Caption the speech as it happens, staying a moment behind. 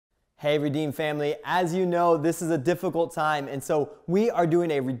Hey Redeem family, as you know, this is a difficult time, and so we are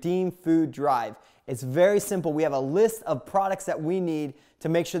doing a Redeem food drive. It's very simple. We have a list of products that we need to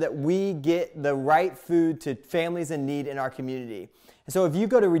make sure that we get the right food to families in need in our community. And so if you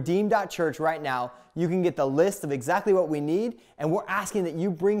go to redeem.church right now, you can get the list of exactly what we need, and we're asking that you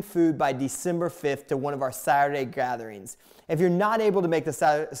bring food by December 5th to one of our Saturday gatherings. If you're not able to make the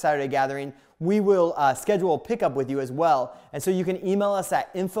Saturday gathering, we will schedule a pickup with you as well. And so you can email us at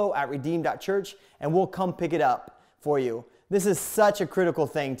info@redeem.church and we'll come pick it up for you. This is such a critical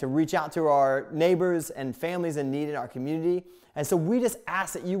thing to reach out to our neighbors and families in need in our community. And so we just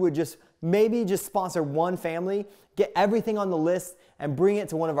ask that you would maybe sponsor one family, get everything on the list and bring it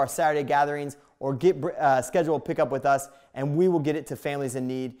to one of our Saturday gatherings, or schedule a pickup with us, and we will get it to families in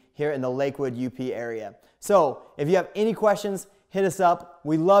need here in the Lakewood, UP area. So if you have any questions, hit us up.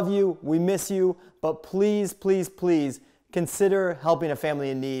 We love you, we miss you, but please, please, please consider helping a family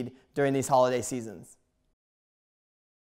in need during these holiday seasons.